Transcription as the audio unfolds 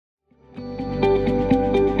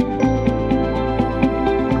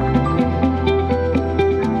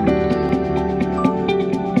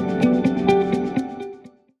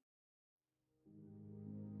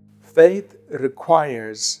Faith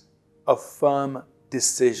requires a firm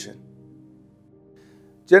decision.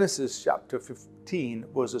 Genesis chapter 15,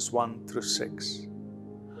 verses 1 through 6.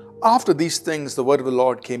 After these things, the word of the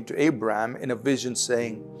Lord came to Abraham in a vision,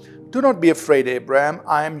 saying, "Do not be afraid, Abraham.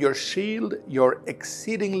 I am your shield, your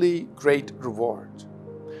exceedingly great reward."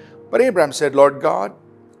 But Abraham said, "Lord God,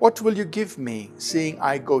 what will you give me, seeing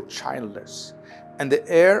I go childless? And the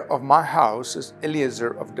heir of my house is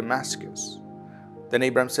Eliezer of Damascus." Then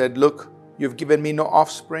Abraham said, "Look, you have given me no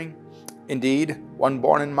offspring. Indeed, one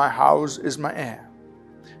born in my house is my heir."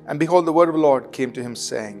 And behold, the word of the Lord came to him,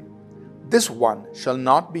 saying, "This one shall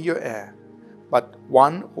not be your heir, but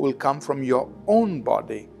one who will come from your own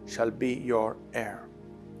body shall be your heir."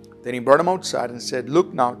 Then he brought him outside and said,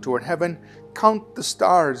 "Look now toward heaven, count the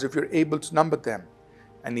stars if you're able to number them."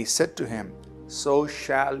 And he said to him, "So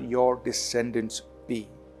shall your descendants be."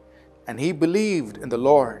 And he believed in the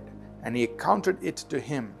Lord, and he accounted it to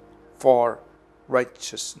him for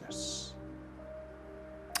righteousness.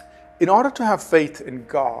 In order to have faith in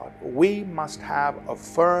God, we must have a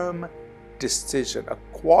firm decision, a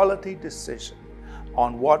quality decision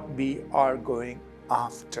on what we are going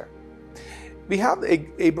after. We have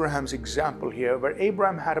Abraham's example here, where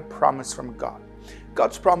Abraham had a promise from God.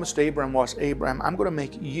 God's promise to Abraham was, "Abraham, I'm going to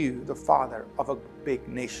make you the father of a big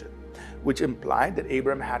nation," which implied that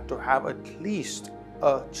Abraham had to have at least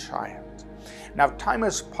a child. Now, time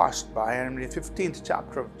has passed by, and in the 15th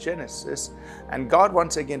chapter of Genesis, and God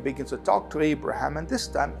once again begins to talk to Abraham, and this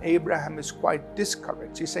time Abraham is quite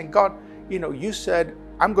discouraged. He's saying, "God, you said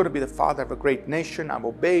I'm going to be the father of a great nation. I've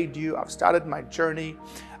obeyed you. I've started my journey.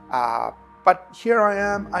 But here I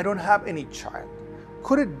am. I don't have any child.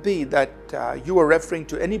 Could it be that you were referring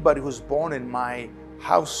to anybody who's born in my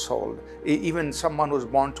household, even someone who's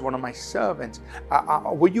born to one of my servants?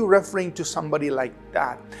 Were you referring to somebody like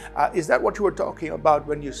that? Is that what you were talking about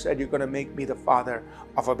when you said you're going to make me the father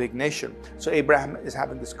of a big nation?" So Abraham is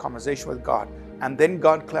having this conversation with God, and then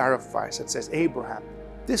God clarifies and says, "Abraham,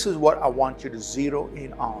 this is what I want you to zero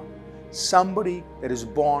in on. Somebody that is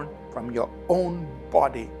born from your own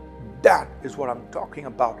body. That is what I'm talking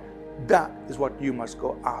about. That is what you must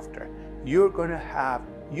go after. You're going to have,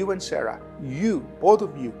 you and Sarah, both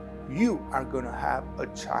of you are going to have a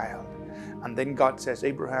child." And then God says,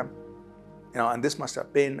 "Abraham," and this must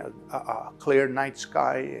have been a clear night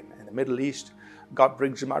sky in the Middle East. God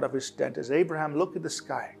brings him out of his tent and says, "Abraham, look at the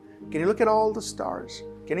sky. Can you look at all the stars?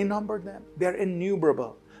 Can you number them? They're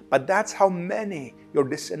innumerable. But that's how many your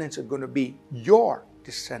descendants are going to be, your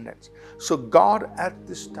descendants." So God at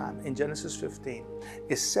this time in Genesis 15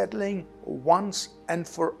 is settling once and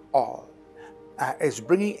for all, is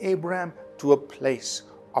bringing Abraham to a place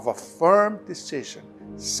of a firm decision.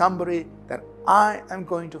 Somebody that I am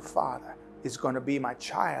going to father is going to be my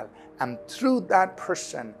child, and through that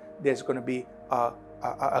person there's going to be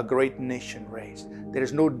a great nation raised. There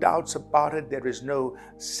is no doubts about it. There is no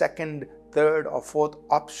second, third, or fourth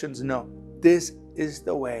options. No, this is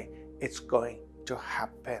the way it's going to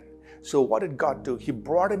happen. So what did God do? He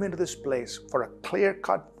brought him into this place for a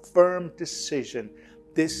clear-cut, firm decision.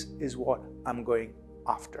 This is what I'm going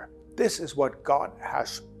after. This is what God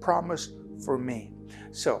has promised for me.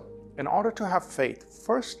 So in order to have faith,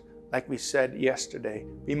 first, like we said yesterday,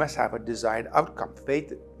 we must have a desired outcome.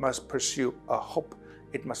 Faith must pursue a hope.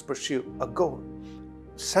 It must pursue a goal.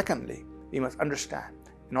 Secondly, we must understand,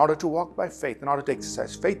 in order to walk by faith, in order to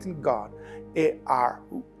exercise faith in God,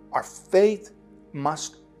 our faith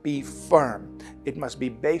must be firm. It must be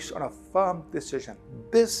based on a firm decision.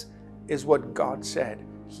 This is what God said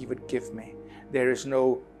He would give me. There is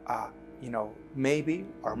no, maybe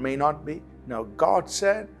or may not be. No, God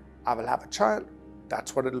said, I will have a child.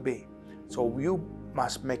 That's what it'll be. So you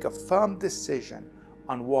must make a firm decision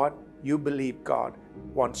on what you believe God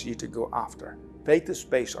wants you to go after. Faith is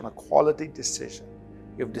based on a quality decision.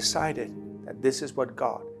 You've decided that this is what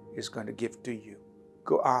God is going to give to you.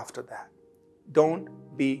 Go after that. Don't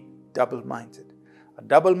be double-minded. A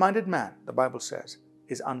double-minded man, the Bible says,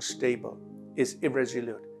 is unstable, is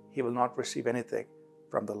irresolute. He will not receive anything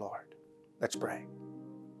from the Lord. Let's pray.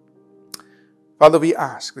 Father, we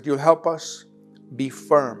ask that you'll help us be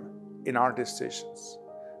firm in our decisions,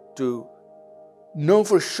 to know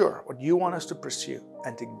for sure what you want us to pursue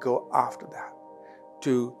and to go after that,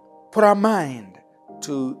 to put our mind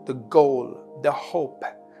to the goal, the hope,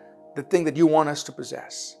 the thing that you want us to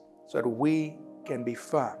possess, so that we can be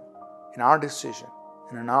firm in our decision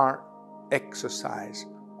and in our exercise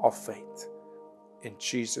of faith. In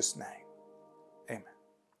Jesus' name,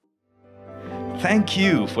 amen. Thank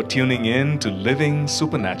you for tuning in to Living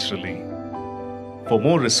Supernaturally. For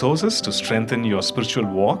more resources to strengthen your spiritual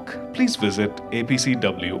walk, please visit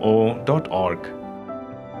apcwo.org.